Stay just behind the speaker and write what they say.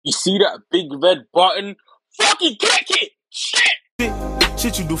You see that big red button? Fucking click it! Shit!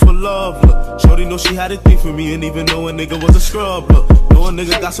 Shit you do for love, look. Shorty know she had a thing for me, and even though a nigga was a scrub, look. Know a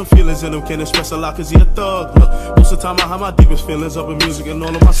nigga got some feelings in him, can't express a lot cause he a thug, look. Most of the time I hide my deepest feelings up in music and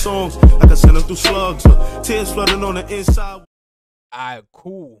all of my songs. I can send them through slugs, look. Tears flooding on the inside. Alright,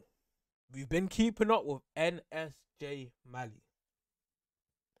 cool. We've been keeping up with NSJ Mali.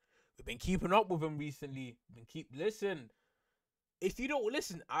 We've been keeping up with him recently. Listen. If you don't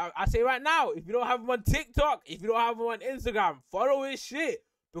listen, I say right now, if you don't have him on TikTok, if you don't have him on Instagram, follow his shit.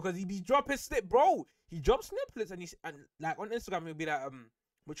 Because he be dropping snip, bro. He drops snippets and like on Instagram he'll be like,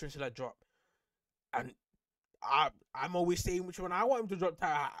 which one should I drop? And I'm always saying which one I want him to drop.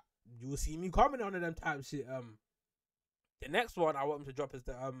 You will see me comment on them type shit. The next one I want him to drop is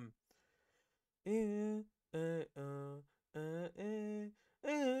the and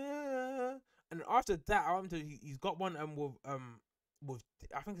after that I want him to. He's got one with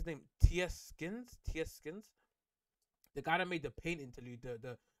I think his name TS Skins. The guy that made the paint interlude.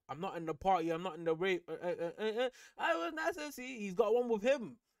 The I'm not in the party. I'm not in the rave. I was nice to see. He's got one with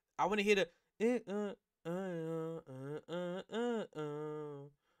him. I want to hear the. And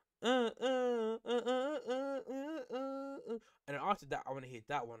then after that, I want to hear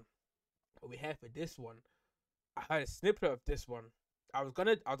that one. But we have for this one. I heard a snippet of this one. I was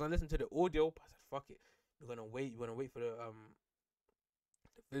gonna listen to the audio, but I said fuck it. We're gonna wait for the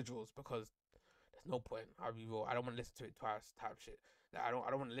visuals because there's no point. I'll be real. I don't want to listen to it twice type shit. Like, I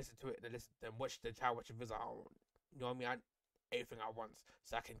don't want to listen to it and then watch the visual. You know what I mean? Everything at once,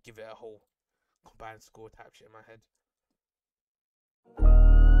 so I can give it a whole combined score type shit in my head.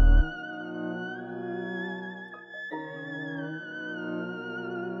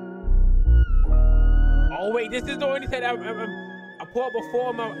 Oh wait, this is the only thing I put up before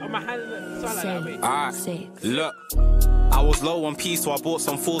on my hand. Alright, look. I was low on peace, so I bought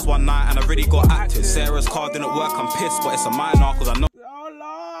some fools one night and I really got active. Sarah's car didn't work, I'm pissed, but it's a minor cause I know.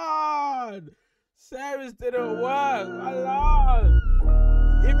 Oh Lord! Sarah's didn't work. Oh Lord!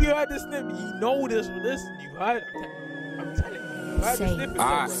 If you heard the snip, you know this. Listen, you heard. I'm telling you, you heard the snip.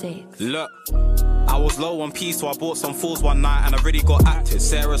 Alright, look. I was low on peace, so I bought some fools one night and I really got active.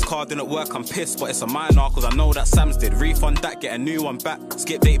 Sarah's car didn't work, I'm pissed, but it's a minor cause I know that Sam's did. Refund that, get a new one back.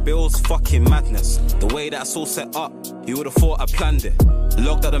 Skip date bills, fucking madness. The way that's all set up, you would've thought I planned it.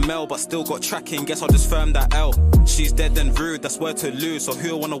 Logged out the mail, but still got tracking, guess I'll just firm that L. She's dead and rude, that's word to lose, so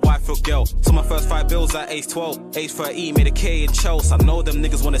who'll want a wife or girl? So my first 5 bills at age 12, age 13, made a K in Chelsea. I know them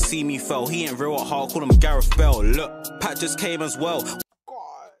niggas wanna see me fail, he ain't real at heart, call him Gareth Bell. Look, Pat just came as well.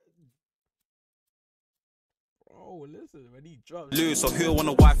 Listen, when he drops lose, so who'll want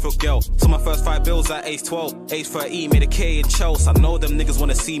a wife or girl? So my first 5 bills at age 12, age 13, made a K in Chelsea. I know them niggas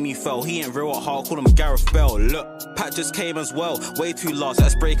wanna see me fail, he ain't real at heart, call him Gareth Bell. Look, Pat just came as well, way too large,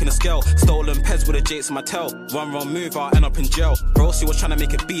 that's breaking the scale. Stolen peds with the Jakes in my tail, one wrong move, I'll end up in jail. Bro, she was trying to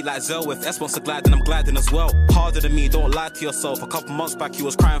make a beat like Zell, if S wants to glide then I'm gliding as well. Harder than me, don't lie to yourself, a couple months back he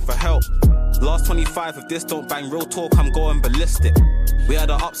was crying for help. Last 25, if this don't bang, real talk, I'm going ballistic. We had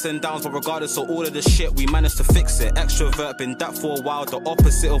our ups and downs, but regardless of all of the shit, we managed to fix it. Extrovert, been that for a while, the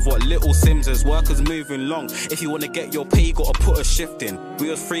opposite of what Little Sims is. Workers moving long, if you wanna get your pay, you gotta put a shift in. We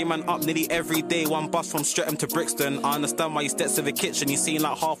was 3 man up nearly every day, 1 bus from Streatham to Brixton. I understand why he steps to the kitchen, he's seen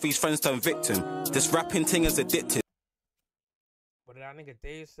like half his friends turn victim. This rapping thing is addictive. But that nigga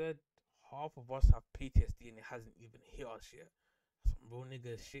Dave said, half of us have PTSD and it hasn't even hit us yet. Some real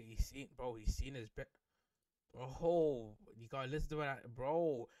nigga shit he's seen, bro. He's seen his bro. You gotta listen to that,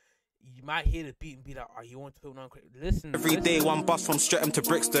 bro. You might hear the beat and be like, oh, you want to put on quick. Listen. Every day, 1 bus from Streatham to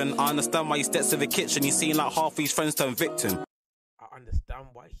Brixton. I understand why he steps to the kitchen, he's seen like half his friends turn victim. I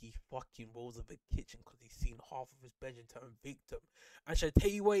understand why he fucking rolls in the kitchen because he's seen half of his bedroom turn victim. And should I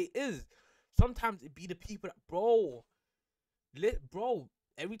tell you what it is? Sometimes it be the people that, bro,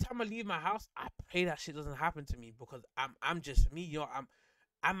 every time I leave my house, I pray that shit doesn't happen to me because I'm just me, you know.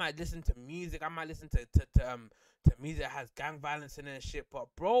 I might listen to music, I might listen to music that has gang violence in it and shit. But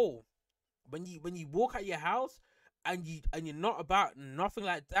bro, when you walk out your house and you're not about nothing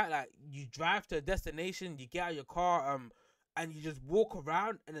like that, like you drive to a destination, you get out of your car, and you just walk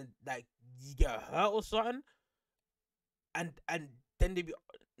around and then like you get hurt or something, and then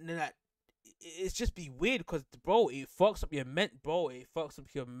like it's just be weird because bro, it fucks up your it fucks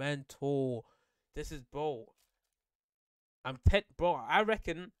up your mental. This is bro. Bro, I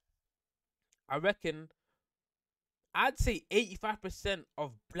reckon I'd say 85%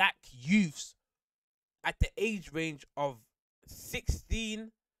 of black youths at the age range of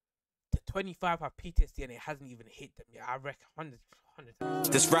 16 to 25 have PTSD and it hasn't even hit them yet. I reckon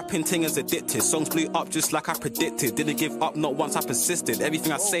This rapping thing is addictive. Songs blew up just like I predicted. Didn't give up, not once I persisted.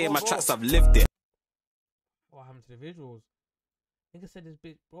 Everything I say in my tracks, I've lived it. What happened to the visuals? Nigga said this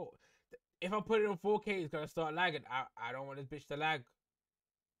bitch, bro. If I put it on 4K, it's gonna start lagging. I don't want this bitch to lag.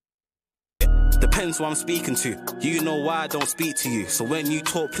 Depends who I'm speaking to. You know why I don't speak to you. So when you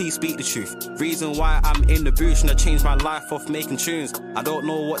talk, please speak the truth. Reason why I'm in the booth and I changed my life off making tunes. I don't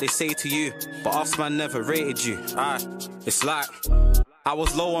know what they say to you, but us man never rated you. It's like I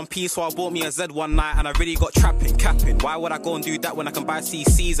was low on P, so I bought me a Z one night and I really got capping. Why would I go and do that when I can buy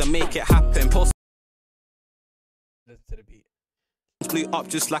CCs and make it happen? Post Listen to the beat. blew up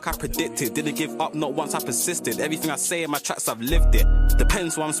just like I predicted. Didn't give up, not once I persisted. Everything I say in my tracks, I've lived it.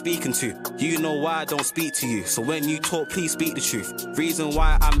 Depends who I'm speaking to. You know why I don't speak to you. So when you talk, please speak the truth. Reason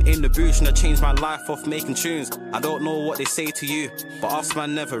why I'm in the booth and I changed my life off making tunes. I don't know what they say to you, but us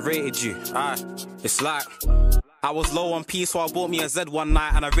man never rated you. It's like I was low on P, so I bought me a Z one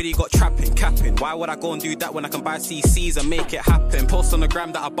night and I really got capping. Why would I go and do that when I can buy CCs and make it happen? Post on the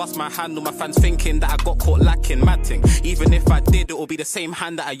gram that I bust my hand on my fans thinking that I got caught lacking. Mad thing. Even if I did, it will be the same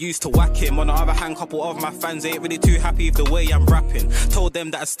hand that I used to whack him. On the other hand, couple of my fans ain't really too happy with the way I'm rapping. Told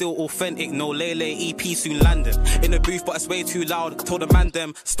them that I'm still authentic, no Lele EP soon landing. In the booth, but it's way too loud. Told the man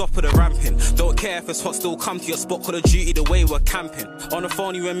them, stop with the ramping. Don't care if it's hot, still come to your spot, Call of Duty the way we're camping. On the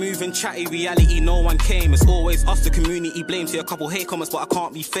phone, you were moving, chatty, reality, no one came. It's always us, the community blame. See a couple hate comments, but I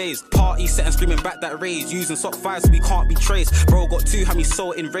can't be phased. Party set and screaming back that rage. Using sock fives, so we can't be traced. Bro got two, had me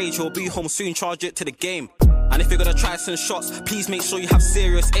so enraged. He'll be home soon, charge it to the game. And if you're gonna try some shots, please make sure you have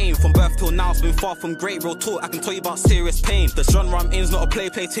serious aim. From birth till now, it's been far from great. Real talk, I can tell you about serious pain. The genre I'm in's not a play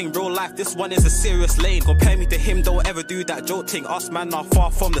thing. Real life, this one is a serious lane. Compare me to him, don't ever do that joke thing. Us man are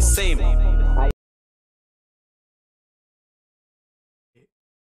far from the same. Nigga,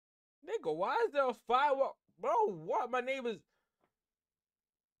 why is there a firework? Bro, what? My neighbors.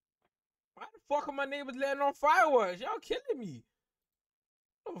 Why the fuck are my neighbors letting on fireworks? Y'all killing me.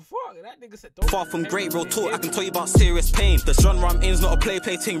 What the fuck? That nigga said, don't far from great, real talk, I can tell you about serious pain. The genre I'm in's not a play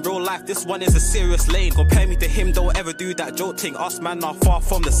thing. Real life, this one is a serious lane. Compare me to him, don't ever do that joke thing. Us man are far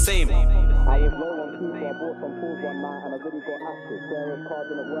from the same. I have low on P, so I bought some tools one night and I really got active. Sarah's card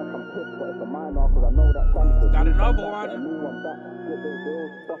didn't work, I'm pissed, but it's a minor because I know that Samson. Got another one.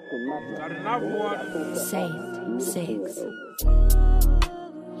 Got another one. Safe 6.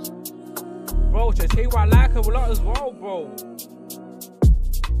 Bro, to tell you why I like him a lot as well, bro.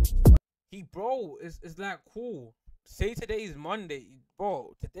 Bro, it's like cool. Say today is Monday,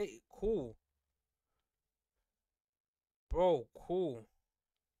 bro. Today, cool. Bro, cool.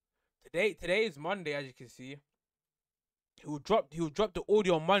 Today is Monday, as you can see. He'll drop the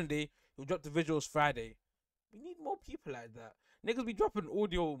audio on Monday. He'll drop the visuals Friday. We need more people like that. Niggas be dropping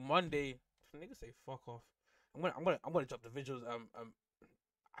audio Monday. Niggas say fuck off. I'm gonna drop the visuals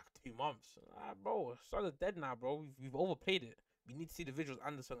 2 months. Bro, song is dead now, bro. We've overplayed it. We need to see the visuals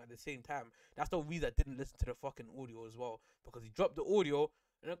and the song at the same time. That's the reason I didn't listen to the fucking audio as well, because he dropped the audio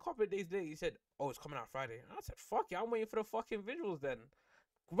and a couple of days later he said, "Oh, it's coming out Friday." And I said, "Fuck yeah, I'm waiting for the fucking visuals then."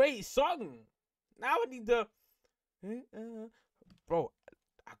 Great song. Now I need the bro.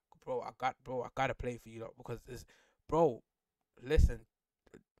 I gotta play for you lot because this, bro. Listen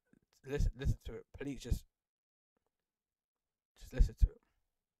to it, please. Just listen to it.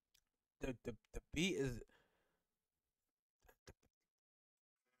 The beat is.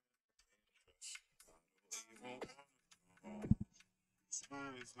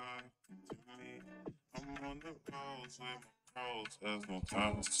 I'm on the roads with my pros. There's no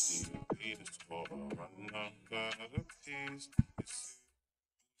time to see the beat is for running up, got a piece.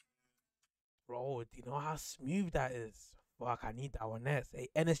 Bro, do you know how smooth that is? Fuck, I need that one next. Hey,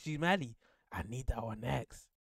 NSJ Mali, I need that one next.